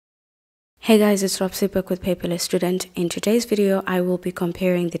Hey guys, it's Rob Sipak with Paperless Student. In today's video, I will be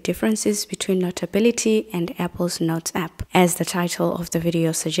comparing the differences between Notability and Apple's Notes app. As the title of the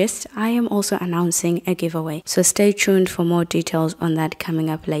video suggests, I am also announcing a giveaway, so stay tuned for more details on that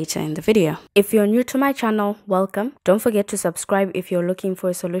coming up later in the video. If you're new to my channel, welcome. Don't forget to subscribe if you're looking for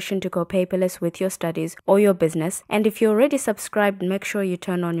a solution to go paperless with your studies or your business. And if you're already subscribed, make sure you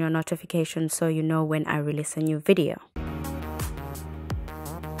turn on your notifications so you know when I release a new video.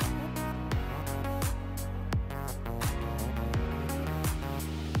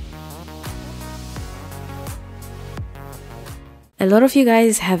 A lot of you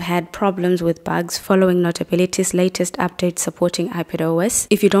guys have had problems with bugs following Notability's latest update supporting iPadOS.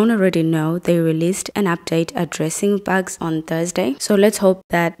 If you don't already know, they released an update addressing bugs on Thursday. So let's hope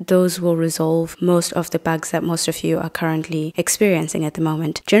that those will resolve most of the bugs that most of you are currently experiencing at the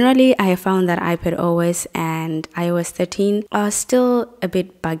moment. Generally, I have found that iPadOS and iOS 13 are still a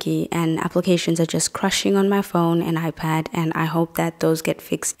bit buggy and applications are just crashing on my phone and iPad, and I hope that those get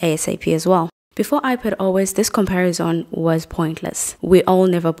fixed ASAP as well. Before iPadOS, this comparison was pointless. We all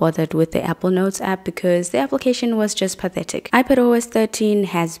never bothered with the Apple Notes app because the application was just pathetic. iPadOS 13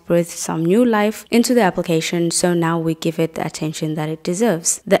 has breathed some new life into the application, so now we give it the attention that it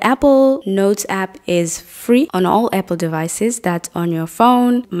deserves. The Apple Notes app is free on all Apple devices, that's on your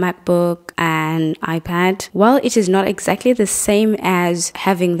phone, MacBook, and iPad. While it is not exactly the same as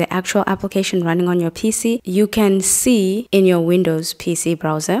having the actual application running on your PC, you can see in your Windows PC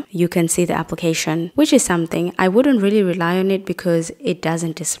browser, you can see the application, which is something. I wouldn't really rely on it because it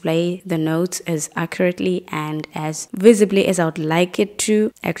doesn't display the notes as accurately and as visibly as I would like it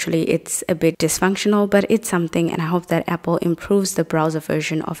to. Actually, it's a bit dysfunctional, but it's something, and I hope that Apple improves the browser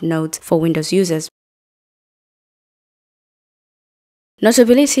version of Notes for Windows users.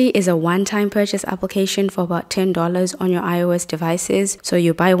 Notability is a one-time purchase application for about $10 on your iOS devices. So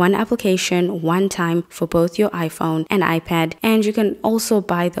you buy one application one time for both your iPhone and iPad, and you can also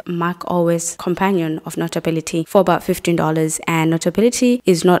buy the macOS companion of Notability for about $15, and Notability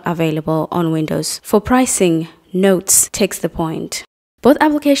is not available on Windows. For pricing, Notes takes the point. Both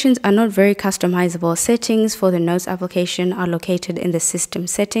applications are not very customizable. Settings for the Notes application are located in the system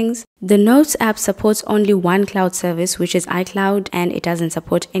settings. The Notes app supports only one cloud service, which is iCloud, and it doesn't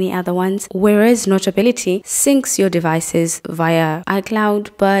support any other ones. Whereas Notability syncs your devices via iCloud,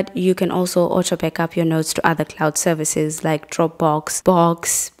 but you can also auto backup your notes to other cloud services like Dropbox,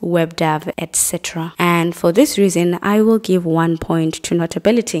 Box, WebDAV, etc. And for this reason, I will give 1 point to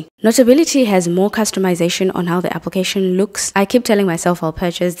Notability. Notability has more customization on how the application looks. I keep telling myself I'll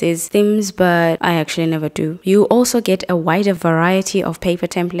purchase these themes, but I actually never do. You also get a wider variety of paper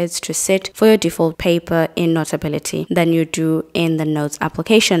templates to set for your default paper in Notability than you do in the Notes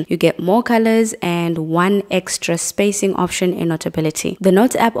application. You get more colors and one extra spacing option in Notability. The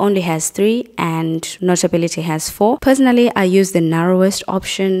Notes app only has 3 and Notability has 4. Personally, I use the narrowest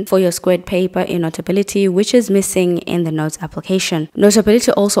option for your squared paper in Notability, which is missing in the Notes application.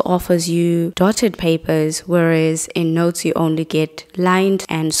 Notability also offers you dotted papers, whereas in Notes you only get lined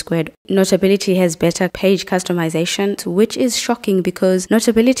and squared. Notability has better page customization, which is shocking because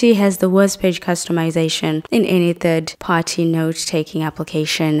Notability has the worst page customization in any third-party note-taking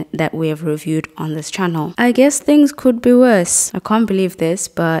application that we have reviewed on this channel. I guess things could be worse. I can't believe this,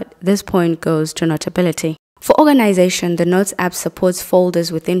 but this point goes to Notability. For organization, the Notes app supports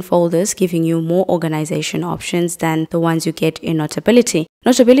folders within folders, giving you more organization options than the ones you get in Notability.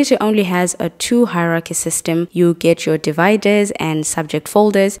 Notability only has a 2-hierarchy system. You get your dividers and subject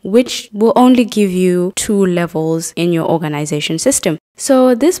folders, which will only give you 2 levels in your organization system.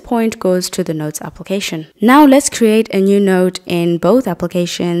 So this point goes to the Notes application. Now let's create a new note in both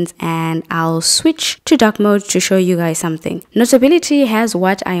applications, and I'll switch to dark mode to show you guys something. Notability has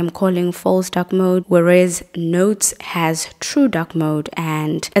what I am calling false dark mode, whereas Notes has true dark mode,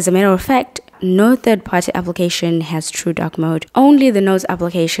 and as a matter of fact, no third-party application has true dark mode. Only the Notes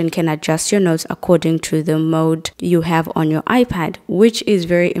application can adjust your notes according to the mode you have on your iPad, which is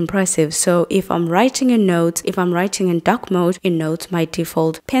very impressive. So if I'm writing in Notes, if I'm writing in dark mode in Notes, my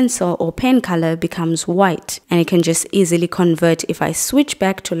default pencil or pen color becomes white, and it can just easily convert. If I switch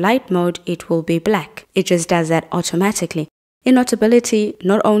back to light mode, it will be black. It just does that automatically. In Notability,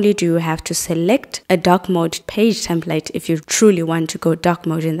 not only do you have to select a dark mode page template if you truly want to go dark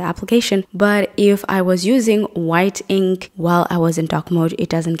mode in the application, but if I was using white ink while I was in dark mode, it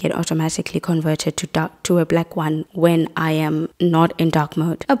doesn't get automatically converted to a black one when I am not in dark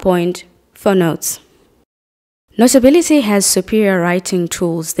mode. A point for Notes. Notability has superior writing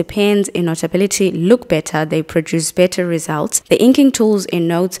tools. The pens in Notability look better, they produce better results. The inking tools in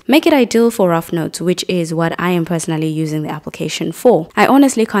Notes make it ideal for rough notes, which is what I am personally using the application for. I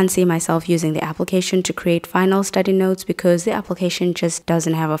honestly can't see myself using the application to create final study notes because the application just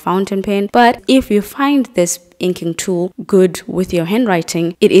doesn't have a fountain pen. But if you find this inking tool good with your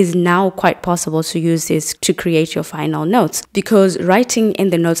handwriting, it is now quite possible to use this to create your final notes, because writing in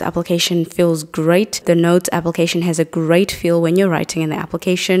the Notes application feels great. The Notes application has a great feel when you're writing in the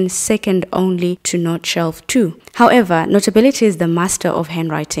application, second only to Noteshelf 2. However, Notability is the master of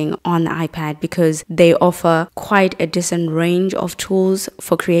handwriting on the iPad because they offer quite a decent range of tools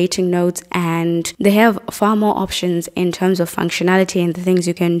for creating notes, and they have far more options in terms of functionality and the things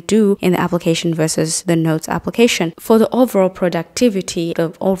you can do in the application versus the Notes application. For the overall productivity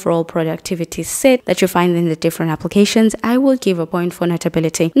set that you find in the different applications, I will give a point for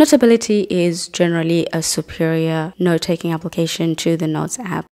Notability. Notability is generally a superior note-taking application to the Notes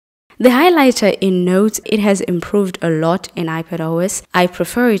app. The highlighter in Notes, it has improved a lot in iPadOS. I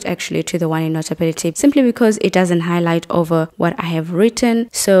prefer it actually to the one in Notability simply because it doesn't highlight over what I have written.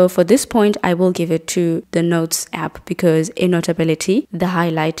 So for this point, I will give it to the Notes app because in Notability, the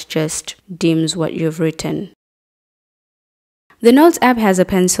highlight just dims what you've written. The Notes app has a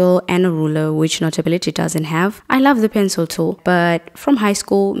pencil and a ruler, which Notability doesn't have. I love the pencil tool, but from high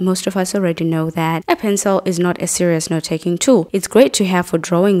school, most of us already know that a pencil is not a serious note-taking tool. It's great to have for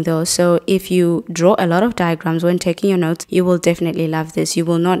drawing though, so if you draw a lot of diagrams when taking your notes, you will definitely love this. You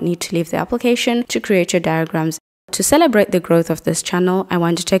will not need to leave the application to create your diagrams. To celebrate the growth of this channel, I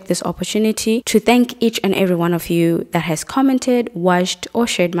want to take this opportunity to thank each and every one of you that has commented, watched, or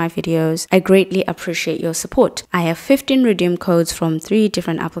shared my videos. I greatly appreciate your support. I have 15 redeem codes from 3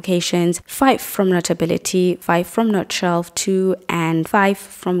 different applications, 5 from Notability, 5 from Noteshelf 2, and 5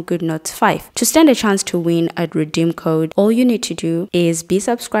 from GoodNotes 5. To stand a chance to win a redeem code, all you need to do is be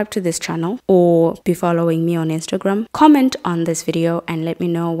subscribed to this channel or be following me on Instagram. Comment on this video and let me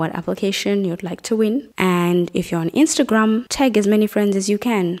know what application you'd like to win. And if you're on Instagram, tag as many friends as you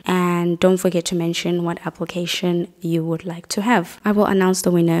can, and don't forget to mention what application you would like to have. I will announce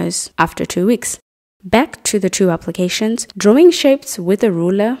the winners after 2 weeks. Back to the 2 applications. Drawing shapes with a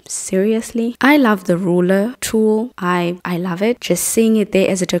ruler, seriously, I love the ruler tool. I love it. Just seeing it there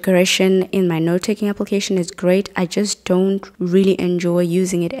as a decoration in my note-taking application is great. I just don't really enjoy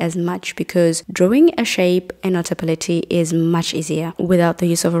using it as much because drawing a shape in Notability is much easier without the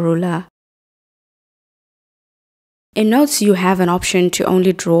use of a ruler. In Notes, you have an option to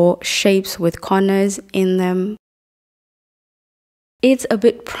only draw shapes with corners in them. It's a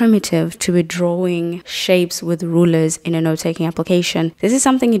bit primitive to be drawing shapes with rulers in a note-taking application. This is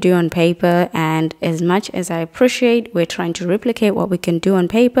something you do on paper, and as much as I appreciate we're trying to replicate what we can do on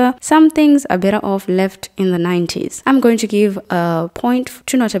paper, some things are better off left in the 90s. I'm going to give a point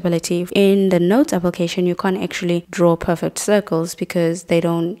to Notability. In the Notes application, you can't actually draw perfect circles because they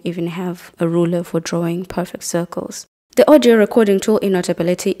don't even have a ruler for drawing perfect circles. The audio recording tool in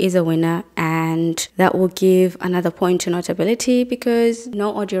Notability is a winner, and that will give another point to Notability because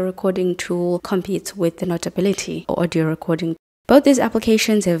no audio recording tool competes with the Notability audio recording. Both these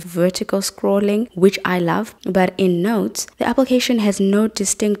applications have vertical scrolling, which I love, but in Notes, the application has no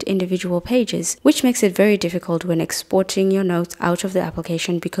distinct individual pages, which makes it very difficult when exporting your notes out of the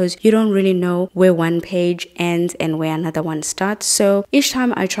application because you don't really know where one page ends and where another one starts. So each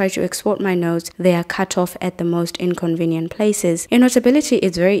time I try to export my notes, they are cut off at the most inconvenient places. In Notability,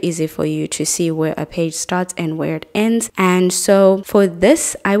 it's very easy for you to see where a page starts and where it ends, and so for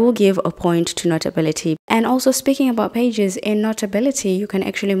this, I will give a point to Notability. And also, speaking about pages, in Notability, you can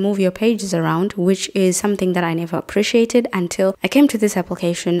actually move your pages around, which is something that I never appreciated until I came to this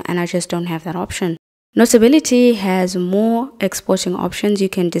application, and I just don't have that option. Notability has more exporting options. You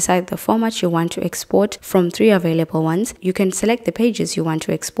can decide the format you want to export from 3 available ones. You can select the pages you want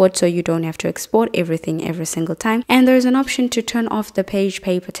to export so you don't have to export everything every single time. And there's an option to turn off the page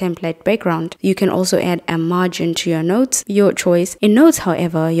paper template background. You can also add a margin to your notes, your choice. In Notes,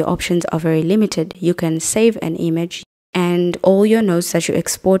 however, your options are very limited. You can save an image, and all your notes that you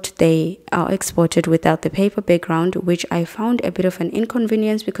export, they are exported without the paper background, which I found a bit of an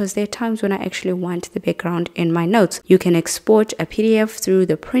inconvenience because there are times when I actually want the background in my notes. You can export a PDF through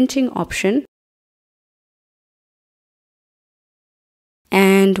the printing option.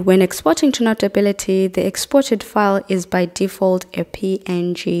 And when exporting to Notability, the exported file is by default a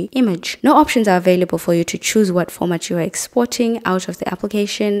PNG image. No options are available for you to choose what format you are exporting out of the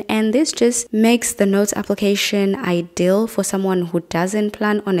application, and this just makes the Notes application ideal for someone who doesn't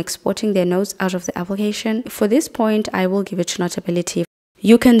plan on exporting their notes out of the application. For this point, I will give it to Notability.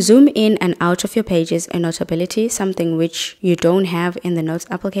 You can zoom in and out of your pages in Notability, something which you don't have in the Notes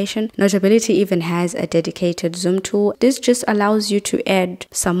application. Notability even has a dedicated zoom tool. This just allows you to add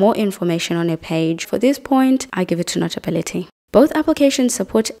some more information on a page. For this point, I give it to Notability. Both applications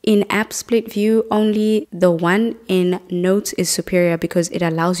support in-app split view. Only the one in Notes is superior because it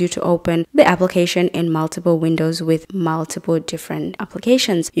allows you to open the application in multiple windows with multiple different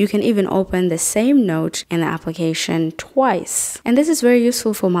applications. You can even open the same note in the application twice. And this is very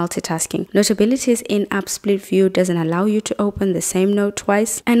useful for multitasking. Notability's in-app split view doesn't allow you to open the same note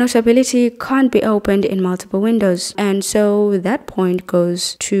twice, and Notability can't be opened in multiple windows. And so that point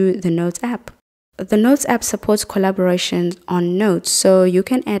goes to the Notes app. The Notes app supports collaboration on notes, so you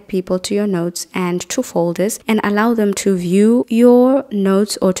can add people to your notes and to folders and allow them to view your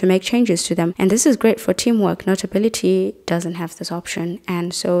notes or to make changes to them. And this is great for teamwork. Notability doesn't have this option,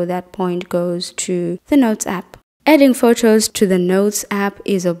 and so that point goes to the Notes app. Adding photos to the Notes app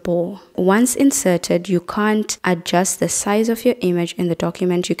is a bore. Once inserted, you can't adjust the size of your image in the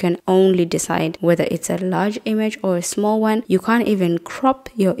document. You can only decide whether it's a large image or a small one. You can't even crop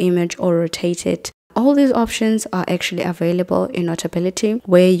your image or rotate it. All these options are actually available in Notability,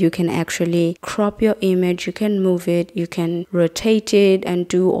 where you can actually crop your image, you can move it, you can rotate it, and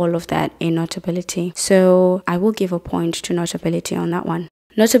do all of that in Notability. So I will give a point to Notability on that one.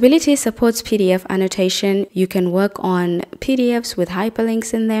 Notability supports PDF annotation. You can work on PDFs with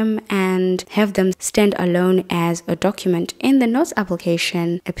hyperlinks in them and have them stand alone as a document. In the Notes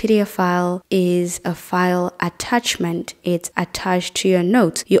application, a PDF file is a file attachment. It's attached to your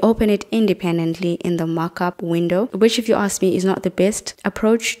notes. You open it independently in the markup window, which, if you ask me, is not the best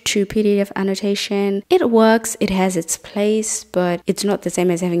approach to PDF annotation. It works, it has its place, but it's not the same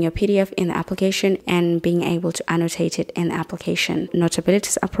as having your PDF in the application and being able to annotate it in the application. Notability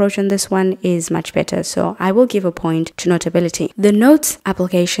approach on this one is much better, so I will give a point to Notability. The Notes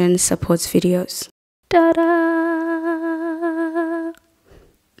application supports videos. Ta-da!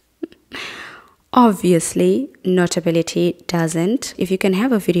 Obviously, Notability doesn't. If you can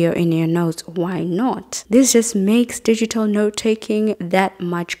have a video in your notes, why not? This just makes digital note-taking that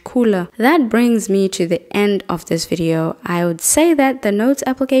much cooler. That brings me to the end of this video. I would say that the Notes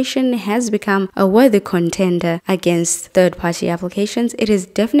application has become a worthy contender against third-party applications. It is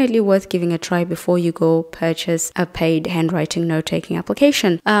definitely worth giving a try before you go purchase a paid handwriting note-taking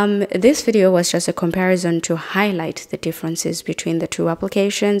application. This video was just a comparison to highlight the differences between the two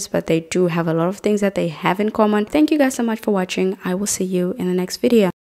applications, but they do have a lot of things that they have in common. Thank you guys so much for watching. I will see you in the next video.